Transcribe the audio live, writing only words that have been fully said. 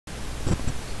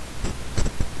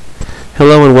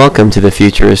Hello and welcome to the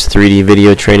Futurist 3D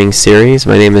video training series.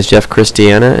 My name is Jeff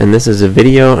Christiana and this is a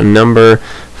video number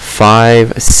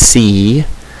 5C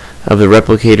of the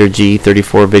ReplicatorG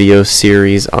 34 video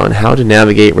series on how to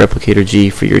navigate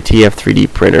ReplicatorG for your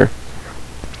TF3D printer.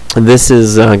 This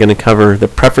is going to cover the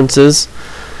preferences.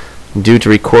 Due to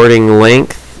recording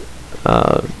length,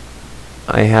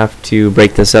 I have to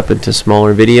break this up into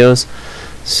smaller videos,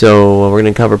 so we're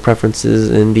going to cover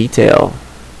preferences in detail.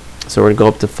 So we're going to go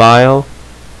up to File,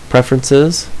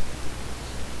 Preferences.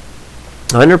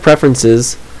 Under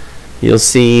Preferences, you'll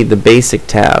see the Basic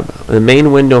tab. The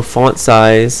main window font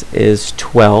size is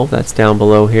 12. That's down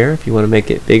below here. If you want to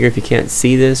make it bigger, if you can't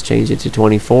see this, change it to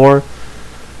 24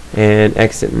 and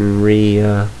exit and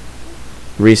restart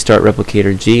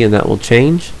ReplicatorG, and that will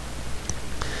change.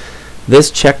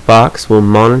 This checkbox will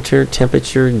monitor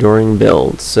temperature during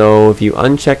build. So if you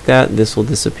uncheck that, this will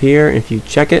disappear. If you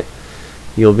check it,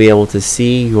 you'll be able to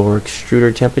see your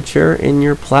extruder temperature and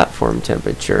your platform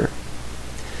temperature.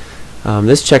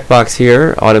 This checkbox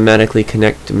here, automatically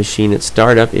connect to machine at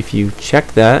startup. If you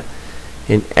check that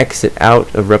and exit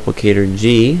out of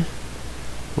ReplicatorG,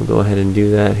 we'll go ahead and do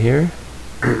that here.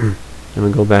 And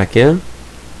we'll go back in.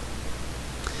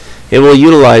 It will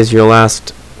utilize your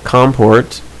last COM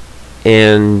port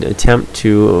and attempt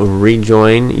to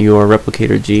rejoin your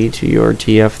ReplicatorG to your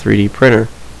TF3D printer.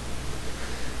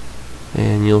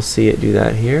 And you'll see it do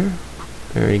that here.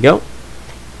 There you go.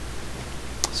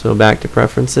 So back to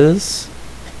Preferences.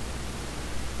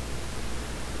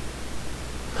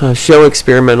 Show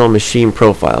experimental machine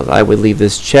profiles. I would leave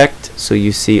this checked so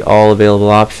you see all available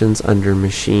options under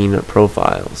machine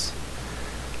profiles.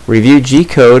 Review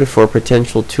G-code for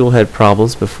potential toolhead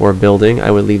problems before building.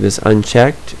 I would leave this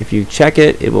unchecked. If you check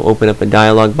it, it will open up a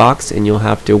dialog box and you'll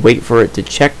have to wait for it to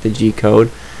check the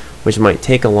G-code, which might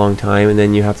take a long time, and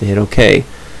then you have to hit OK.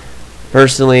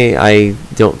 Personally, I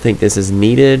don't think this is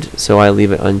needed, so I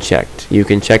leave it unchecked. You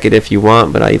can check it if you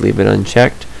want, but I leave it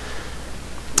unchecked.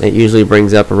 It usually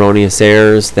brings up erroneous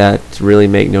errors that really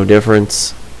make no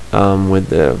difference with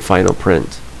the final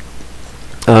print.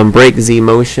 Break Z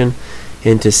motion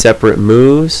into separate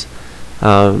moves.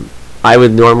 I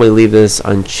would normally leave this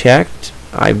unchecked.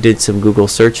 I did some Google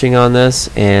searching on this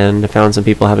and found some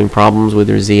people having problems with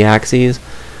their Z-axes.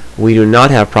 We do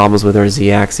not have problems with our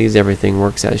Z-axes. Everything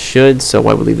works as should, so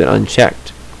I would leave it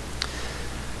unchecked.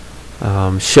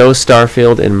 Show star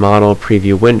field in model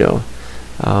preview window.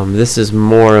 This is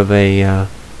more of a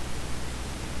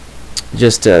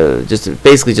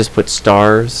basically just put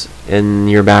stars in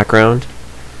your background.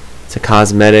 It's a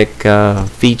cosmetic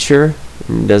feature.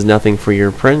 It does nothing for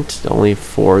your print, only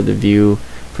for the view,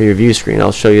 for your view screen.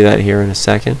 I'll show you that here in a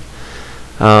second.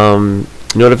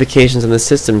 Notifications in the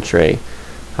system tray.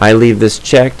 I leave this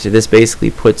checked. This basically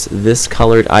puts this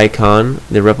colored icon,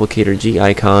 the ReplicatorG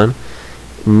icon,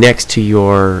 next to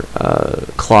your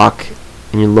clock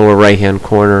in your lower right hand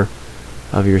corner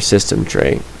of your system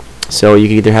tray. So you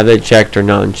can either have that checked or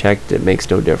not unchecked. It makes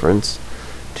no difference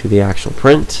to the actual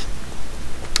print.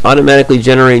 Automatically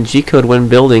generate G-code when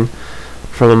building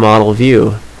from a model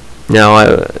view.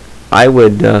 Now I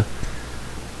would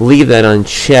leave that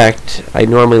unchecked. I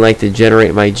normally like to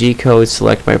generate my G-code,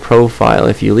 select my profile.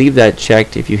 If you leave that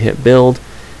checked, if you hit build,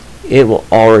 it will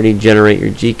already generate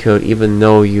your G-code even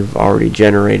though you've already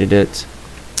generated it.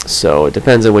 So it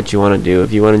depends on what you want to do.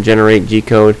 If you want to generate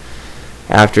G-code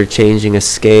after changing a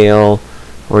scale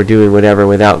or doing whatever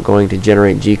without going to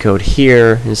generate G-code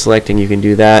here and selecting, you can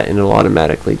do that and it'll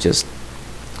automatically just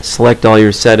select all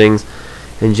your settings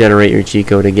and generate your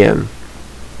G-code again.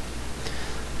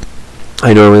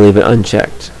 I normally leave it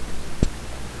unchecked.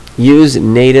 Use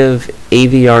native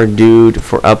AVR Dude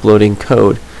for uploading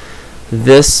code.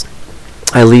 This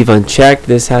I leave unchecked.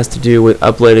 This has to do with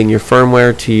uploading your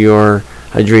firmware to your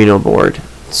Arduino board.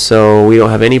 So we don't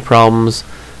have any problems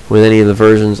with any of the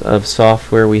versions of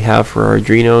software we have for our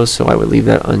Arduinos, so I would leave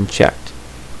that unchecked.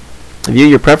 View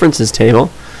your preferences table.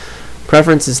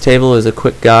 Preferences table is a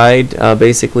quick guide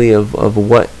basically of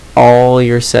what all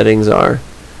your settings are.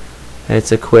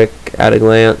 It's a quick at a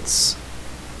glance,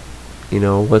 you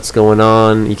know, what's going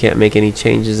on. You can't make any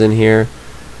changes in here,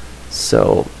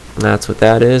 so that's what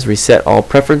that is. Reset all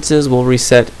preferences will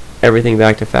reset everything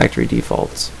back to factory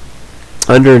defaults.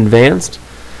 Under advanced,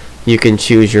 you can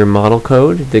choose your model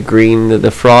code.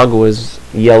 The frog was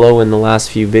yellow in the last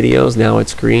few videos, now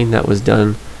it's green. That was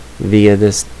done via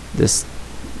this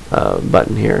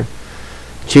button here.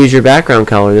 Choose your background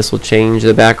color. This will change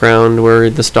the background where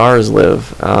the stars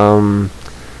live.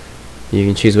 You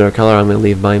can choose whatever color. I'm going to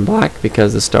leave mine black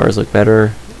because the stars look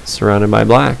better surrounded by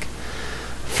black.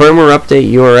 Firmware update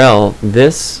URL.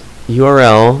 This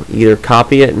URL, either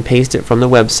copy it and paste it from the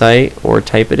website or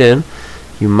type it in.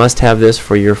 You must have this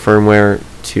for your firmware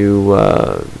to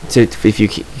if you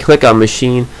click on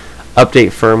machine,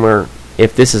 update firmware,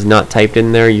 if this is not typed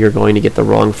in there, you're going to get the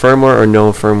wrong firmware or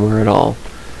no firmware at all.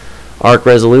 Arc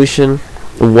resolution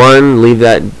 1, leave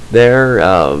that there.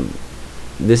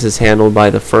 This is handled by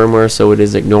the firmware, so it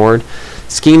is ignored.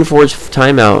 SceneForge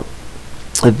timeout.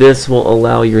 This will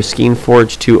allow your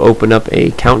SceneForge to open up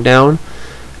a countdown.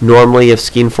 Normally, if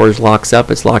SceneForge locks up,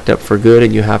 it's locked up for good,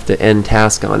 and you have to end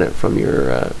task on it from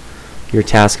your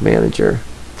task manager.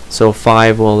 So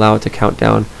 5 will allow it to count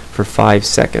down for 5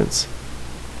 seconds.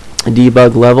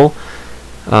 Debug level,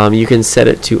 you can set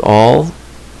it to all,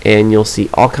 and you'll see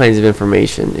all kinds of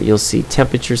information. You'll see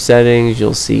temperature settings,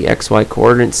 you'll see XY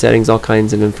coordinate settings, all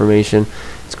kinds of information.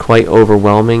 It's quite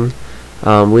overwhelming.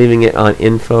 Leaving it on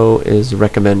info is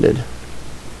recommended.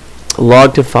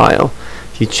 Log to file.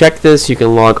 If you check this, you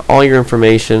can log all your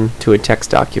information to a text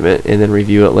document and then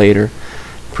review it later.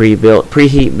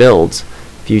 Preheat builds.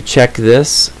 If you check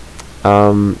this,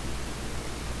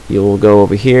 you'll go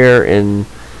over here and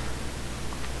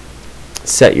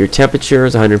set your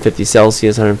temperatures: 150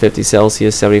 Celsius, 150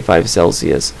 Celsius, 75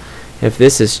 Celsius. If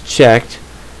this is checked,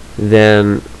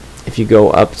 then if you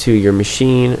go up to your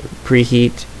machine,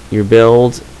 preheat your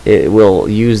build, it will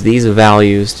use these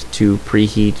values to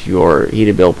preheat your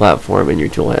heated build platform and your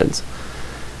tool heads.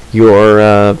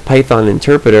 Your Python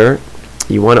interpreter,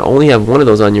 you want to only have one of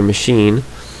those on your machine,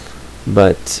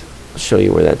 but I'll show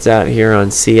you where that's at here. On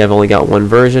C, I've only got one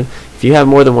version. If you have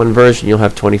more than one version, you'll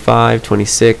have 25,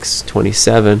 26,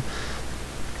 27.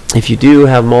 If you do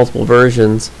have multiple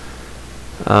versions,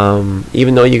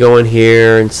 even though you go in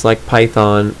here and select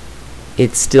Python,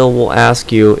 it still will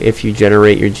ask you if you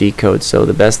generate your G code. So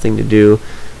the best thing to do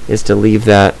is to leave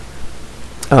that,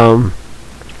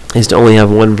 is to only have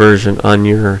one version in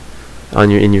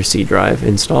your C drive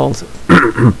installed.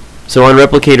 So on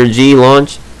ReplicatorG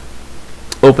launch,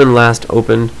 open last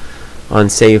opened on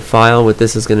save file. What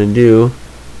this is going to do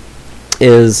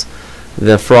is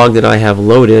the frog that I have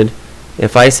loaded,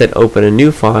 if I said open a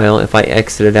new file, if I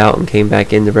exited out and came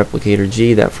back into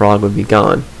ReplicatorG, that frog would be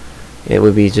gone. It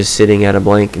would be just sitting at a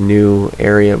blank new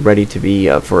area ready to be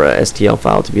for a STL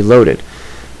file to be loaded.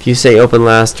 If you say open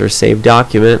last or save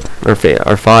document or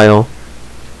file,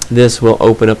 this will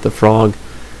open up the frog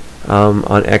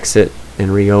on exit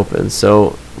and reopen.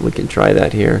 So we can try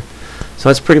that here. So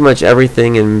that's pretty much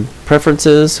everything in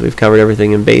preferences. We've covered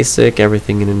everything in basic,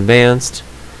 everything in advanced,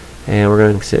 and we're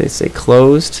going to say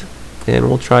closed, and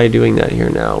we'll try doing that here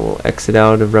now. We'll exit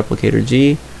out of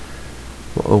ReplicatorG,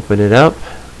 we'll open it up.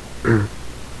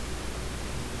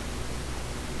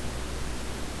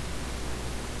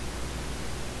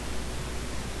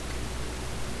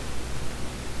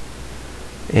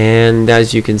 And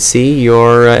as you can see,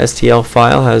 your STL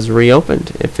file has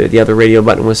reopened. If the other radio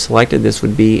button was selected, this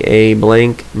would be a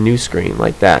blank new screen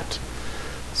like that.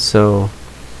 So,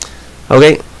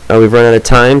 okay, we've run out of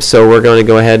time, so we're going to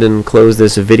go ahead and close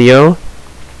this video.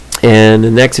 And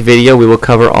in the next video, we will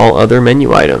cover all other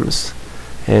menu items.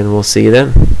 And we'll see you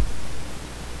then.